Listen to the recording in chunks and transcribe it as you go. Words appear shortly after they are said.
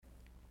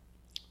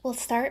We'll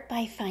start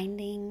by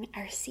finding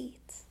our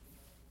seats.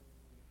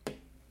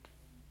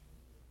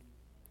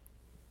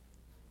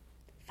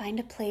 Find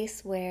a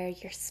place where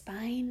your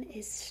spine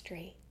is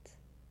straight.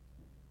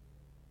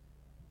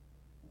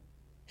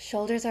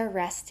 Shoulders are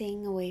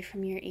resting away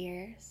from your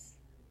ears.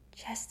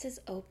 Chest is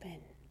open.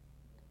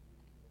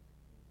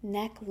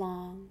 Neck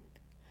long.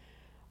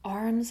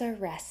 Arms are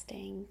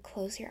resting.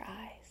 Close your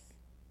eyes.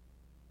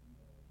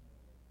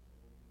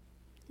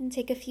 And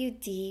take a few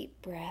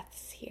deep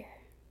breaths here.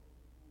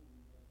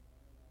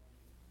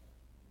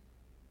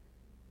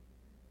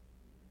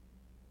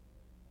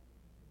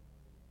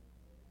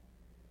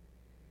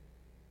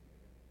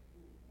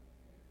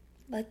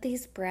 Let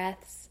these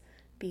breaths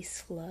be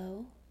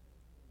slow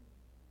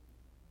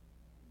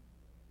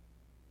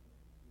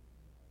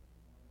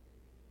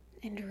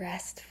and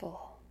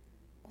restful.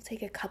 We'll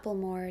take a couple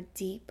more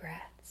deep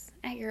breaths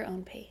at your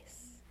own pace.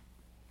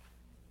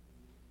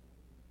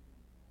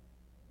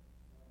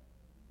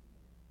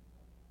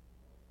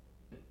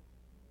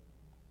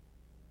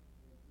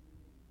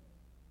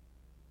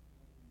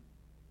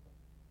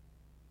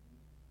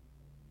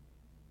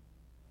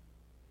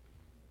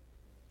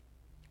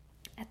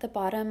 At the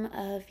bottom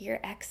of your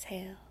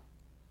exhale,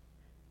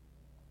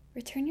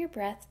 return your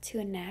breath to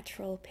a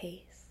natural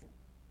pace.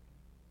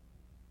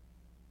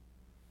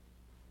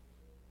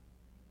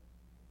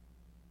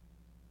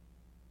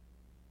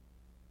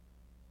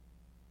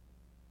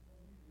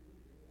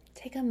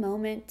 Take a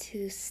moment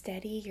to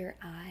steady your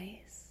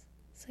eyes.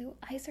 So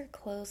eyes are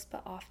closed,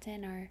 but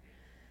often our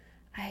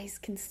eyes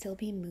can still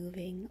be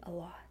moving a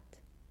lot.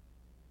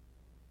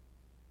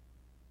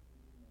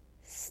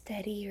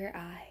 Steady your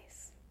eyes.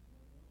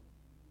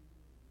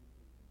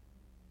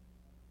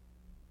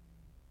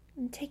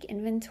 And take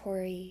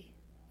inventory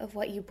of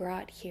what you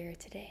brought here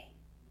today.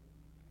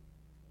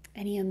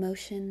 Any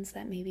emotions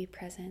that may be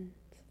present.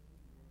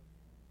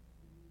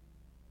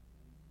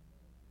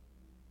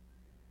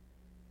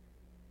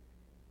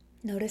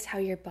 Notice how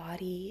your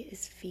body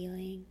is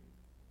feeling.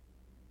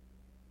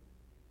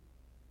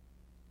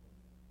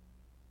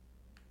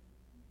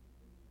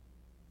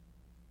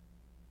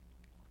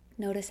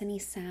 Notice any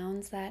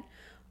sounds that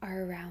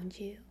are around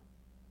you.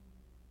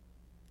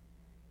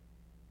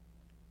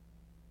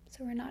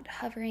 So we're not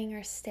hovering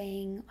or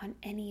staying on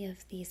any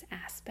of these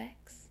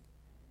aspects.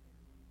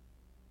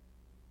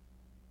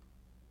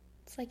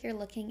 It's like you're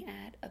looking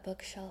at a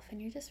bookshelf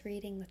and you're just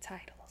reading the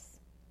titles,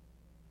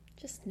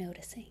 just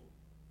noticing.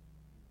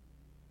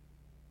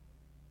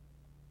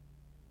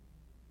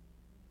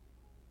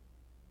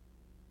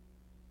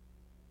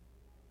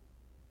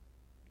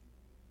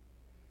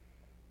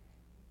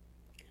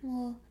 And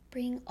we'll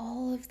bring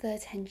all of the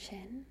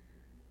attention,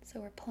 so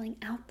we're pulling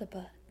out the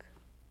book,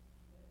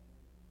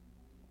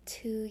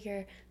 to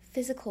your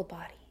physical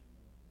body.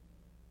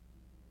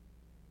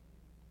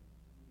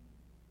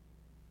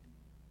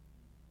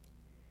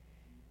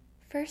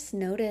 First,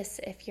 notice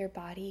if your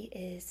body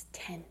is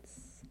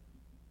tense.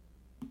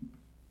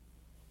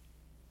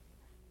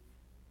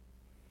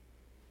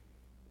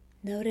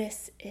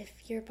 Notice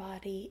if your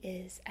body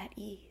is at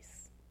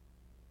ease.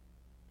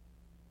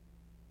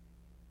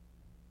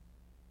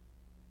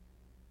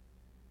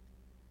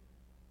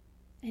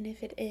 And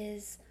if it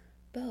is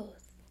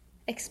both,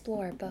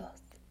 explore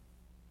both.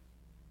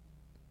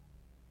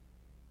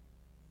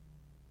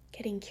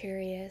 Getting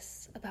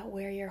curious about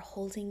where you're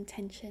holding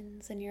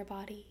tensions in your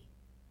body,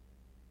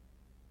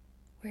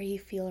 where you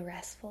feel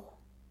restful.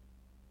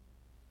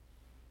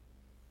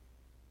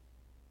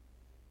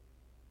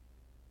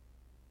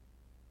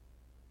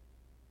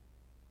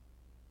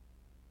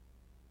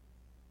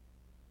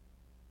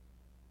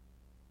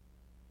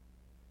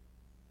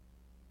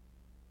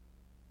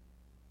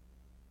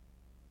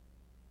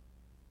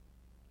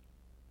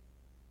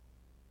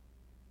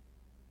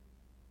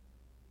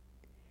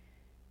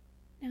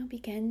 Now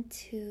begin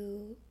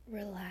to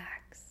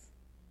relax.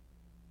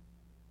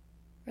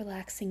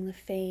 Relaxing the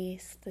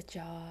face, the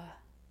jaw,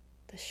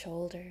 the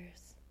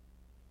shoulders.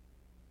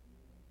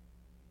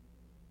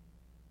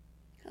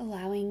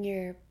 Allowing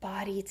your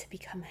body to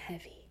become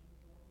heavy.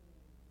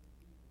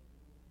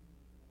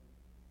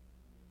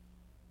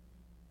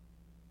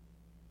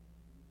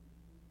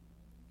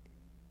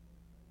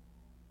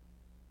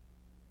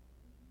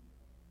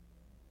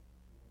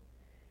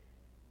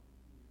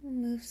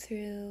 Move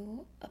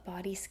through a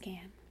body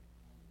scan,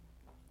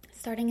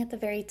 starting at the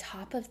very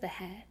top of the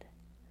head.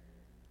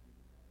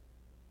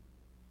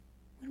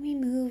 When we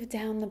move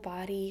down the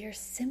body, you're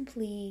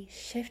simply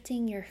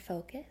shifting your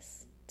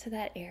focus to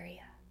that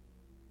area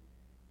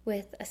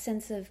with a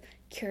sense of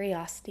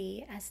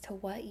curiosity as to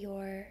what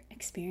you're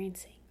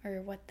experiencing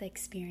or what the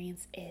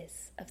experience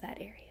is of that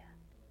area.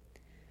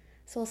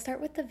 So we'll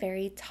start with the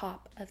very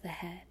top of the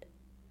head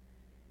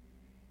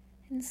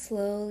and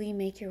slowly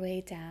make your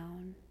way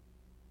down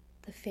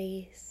the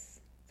face,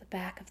 the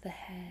back of the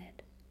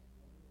head,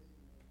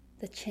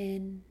 the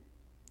chin,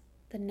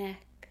 the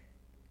neck,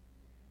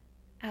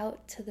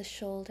 out to the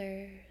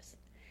shoulders,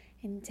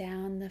 and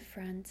down the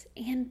front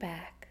and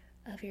back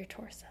of your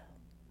torso,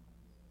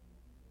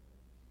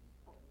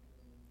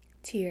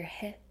 to your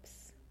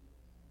hips,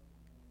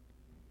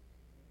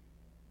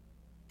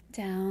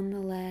 down the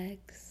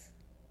legs,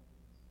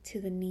 to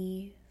the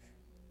knees,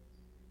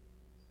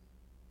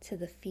 to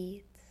the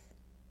feet,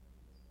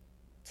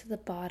 to the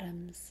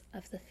bottoms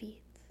of the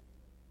feet.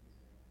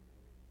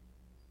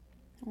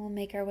 We'll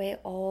make our way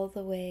all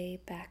the way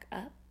back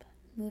up,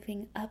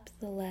 moving up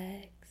the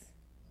legs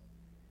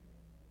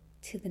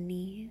to the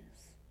knees,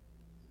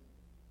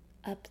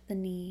 up the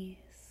knees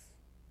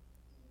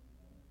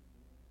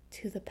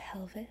to the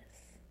pelvis.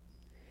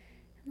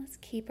 And let's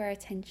keep our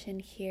attention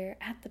here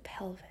at the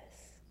pelvis.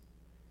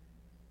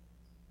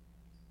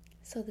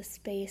 So the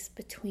space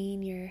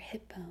between your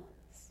hip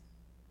bones.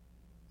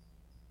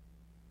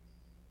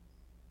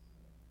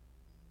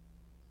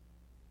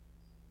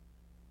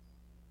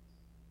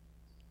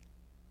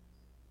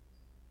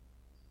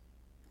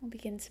 We'll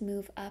begin to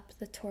move up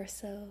the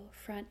torso,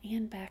 front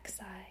and back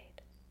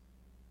side.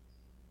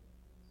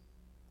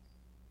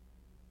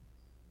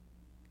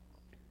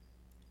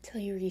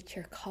 Till you reach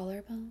your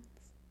collarbones,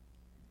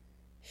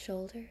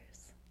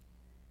 shoulders,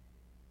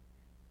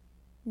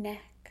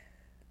 neck,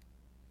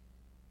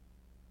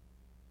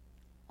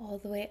 all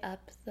the way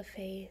up the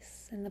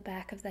face and the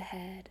back of the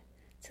head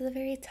to the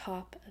very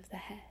top of the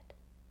head.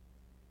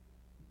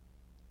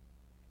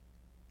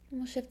 And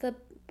we'll shift the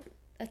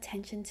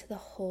attention to the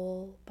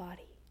whole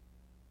body.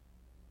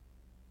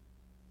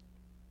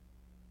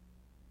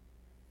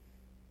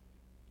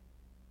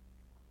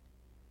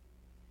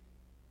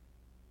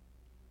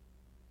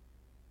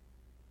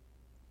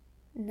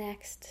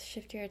 Next,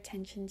 shift your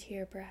attention to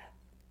your breath.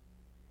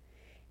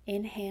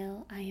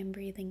 Inhale, I am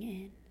breathing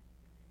in.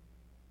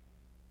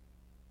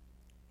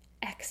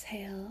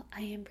 Exhale,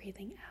 I am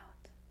breathing out.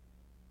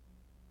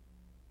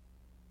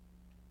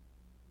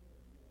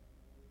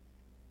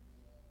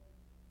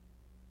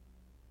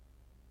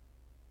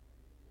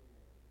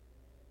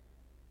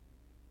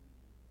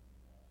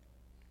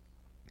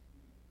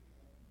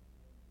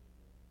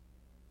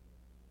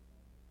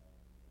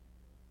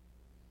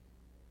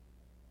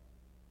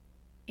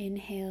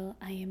 Inhale,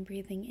 I am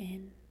breathing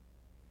in.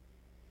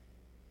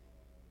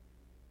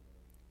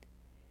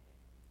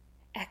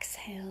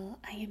 Exhale,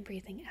 I am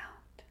breathing out.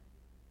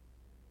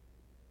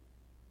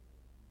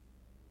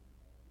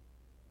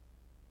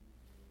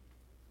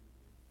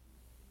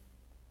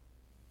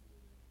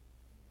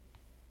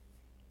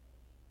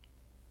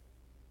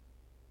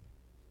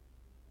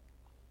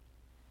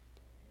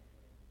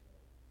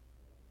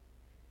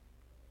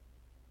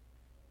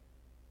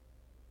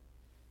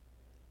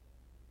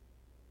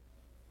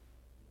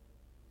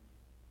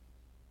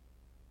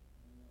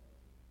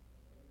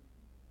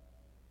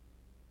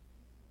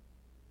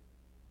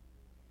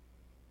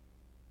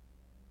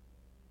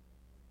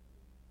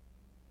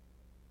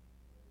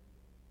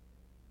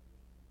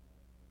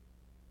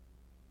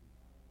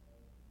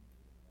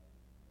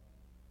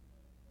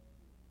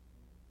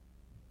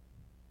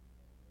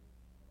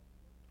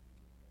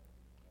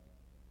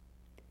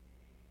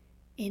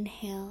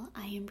 Inhale,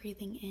 I am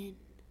breathing in.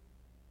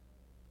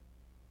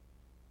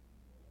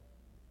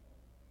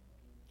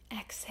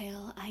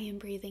 Exhale, I am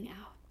breathing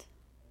out.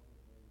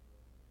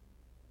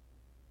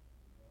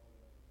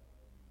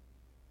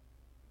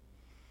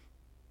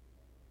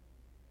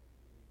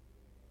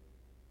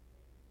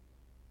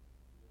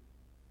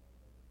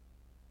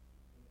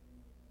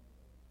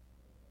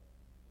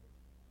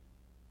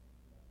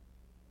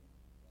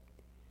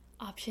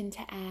 Option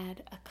to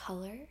add a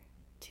color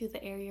to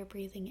the air you're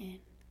breathing in.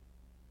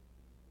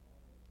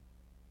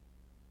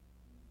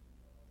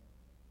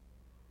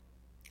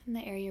 And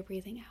the air you're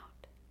breathing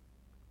out.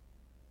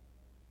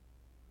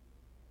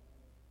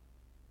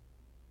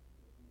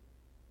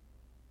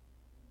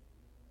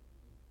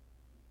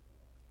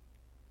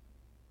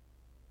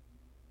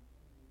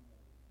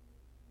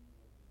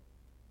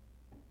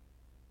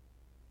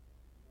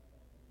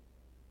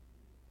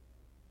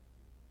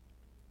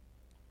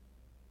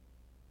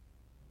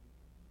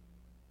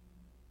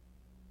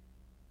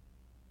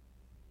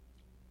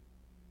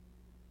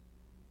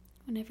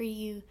 Whenever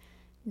you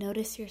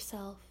notice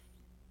yourself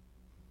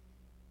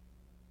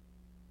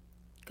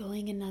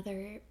going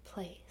another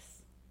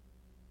place,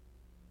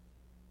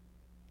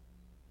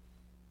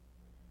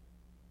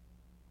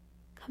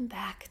 come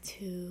back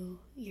to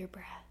your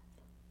breath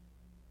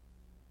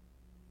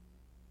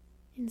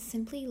and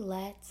simply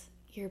let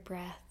your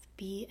breath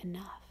be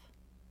enough.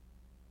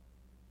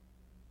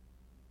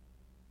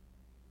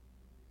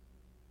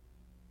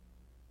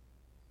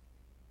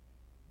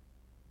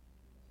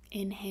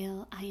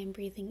 Inhale, I am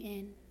breathing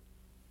in.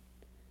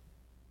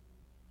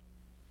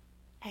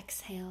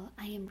 Exhale,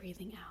 I am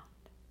breathing out.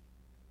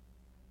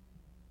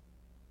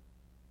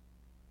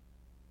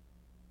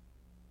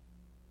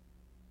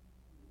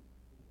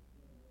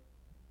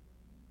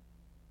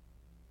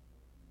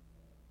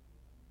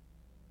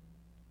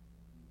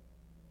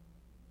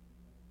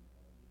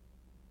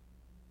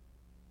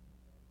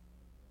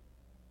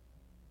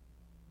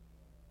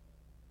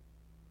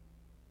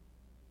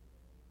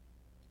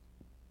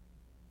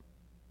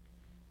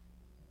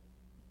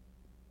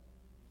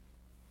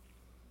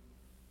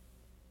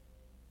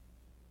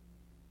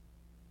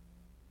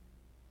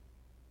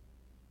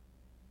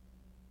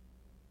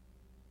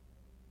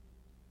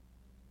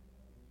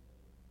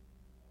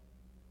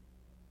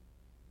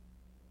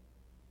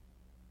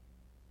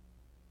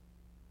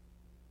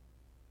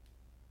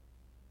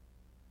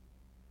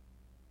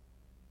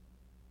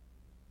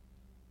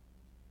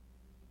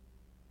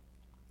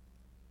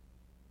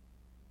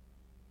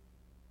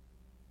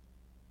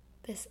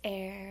 this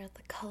air,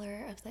 the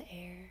color of the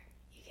air.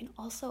 You can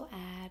also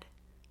add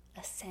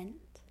a scent.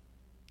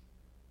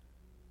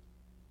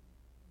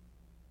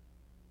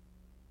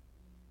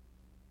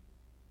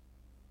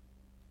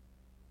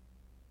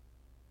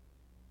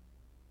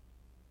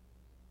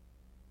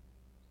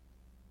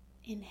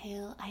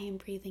 Inhale, I am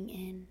breathing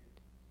in.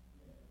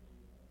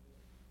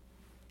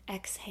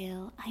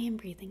 Exhale, I am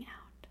breathing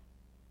out.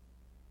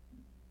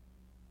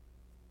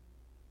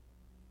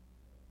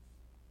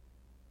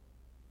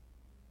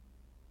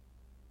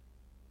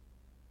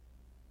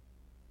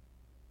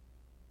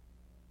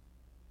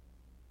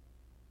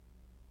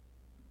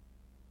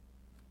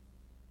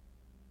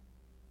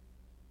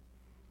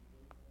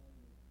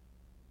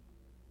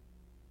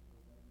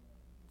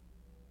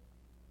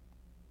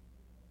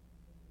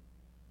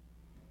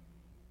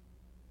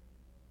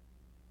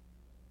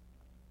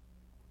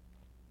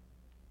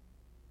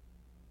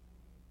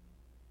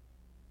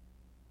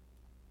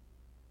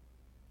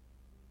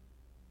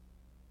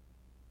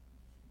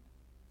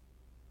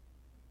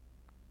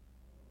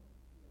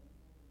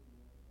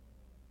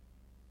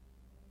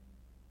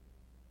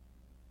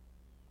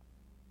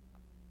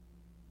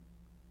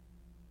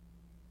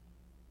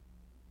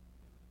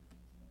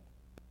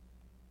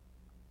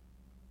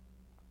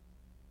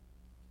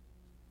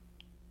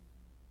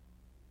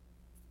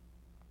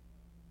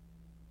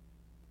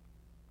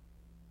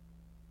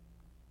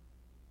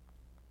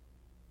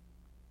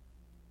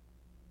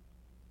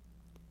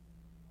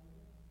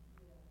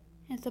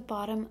 At the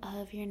bottom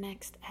of your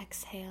next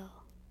exhale,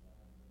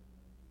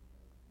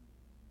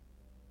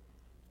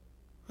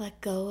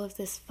 let go of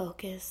this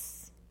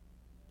focus,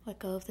 let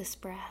go of this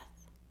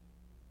breath,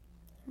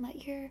 and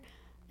let your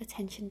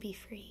attention be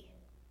free.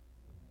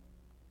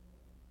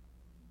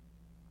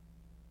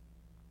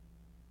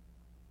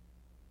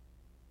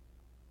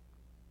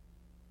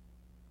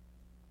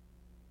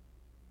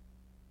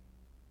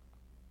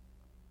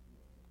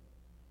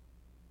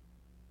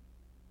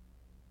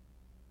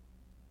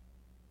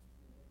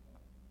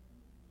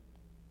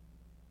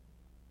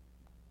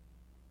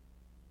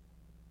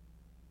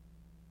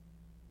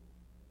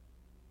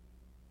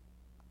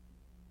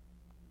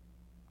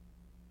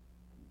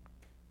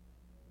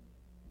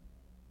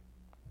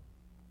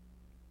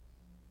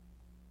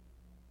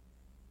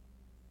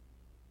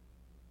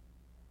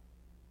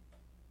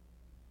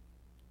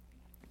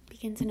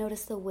 Begin to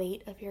notice the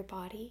weight of your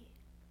body.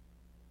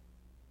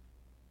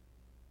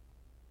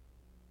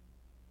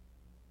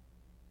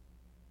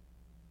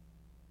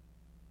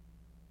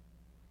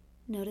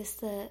 Notice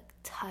the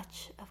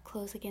touch of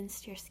clothes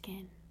against your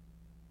skin.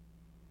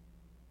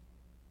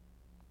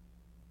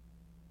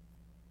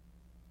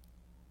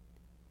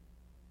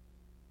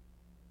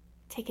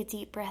 Take a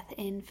deep breath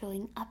in,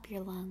 filling up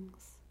your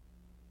lungs.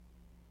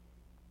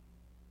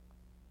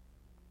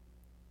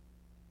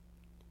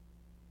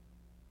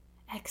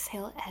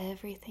 Exhale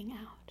everything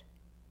out.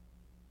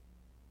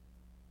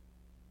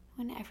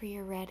 Whenever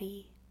you're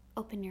ready,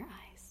 open your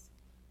eyes.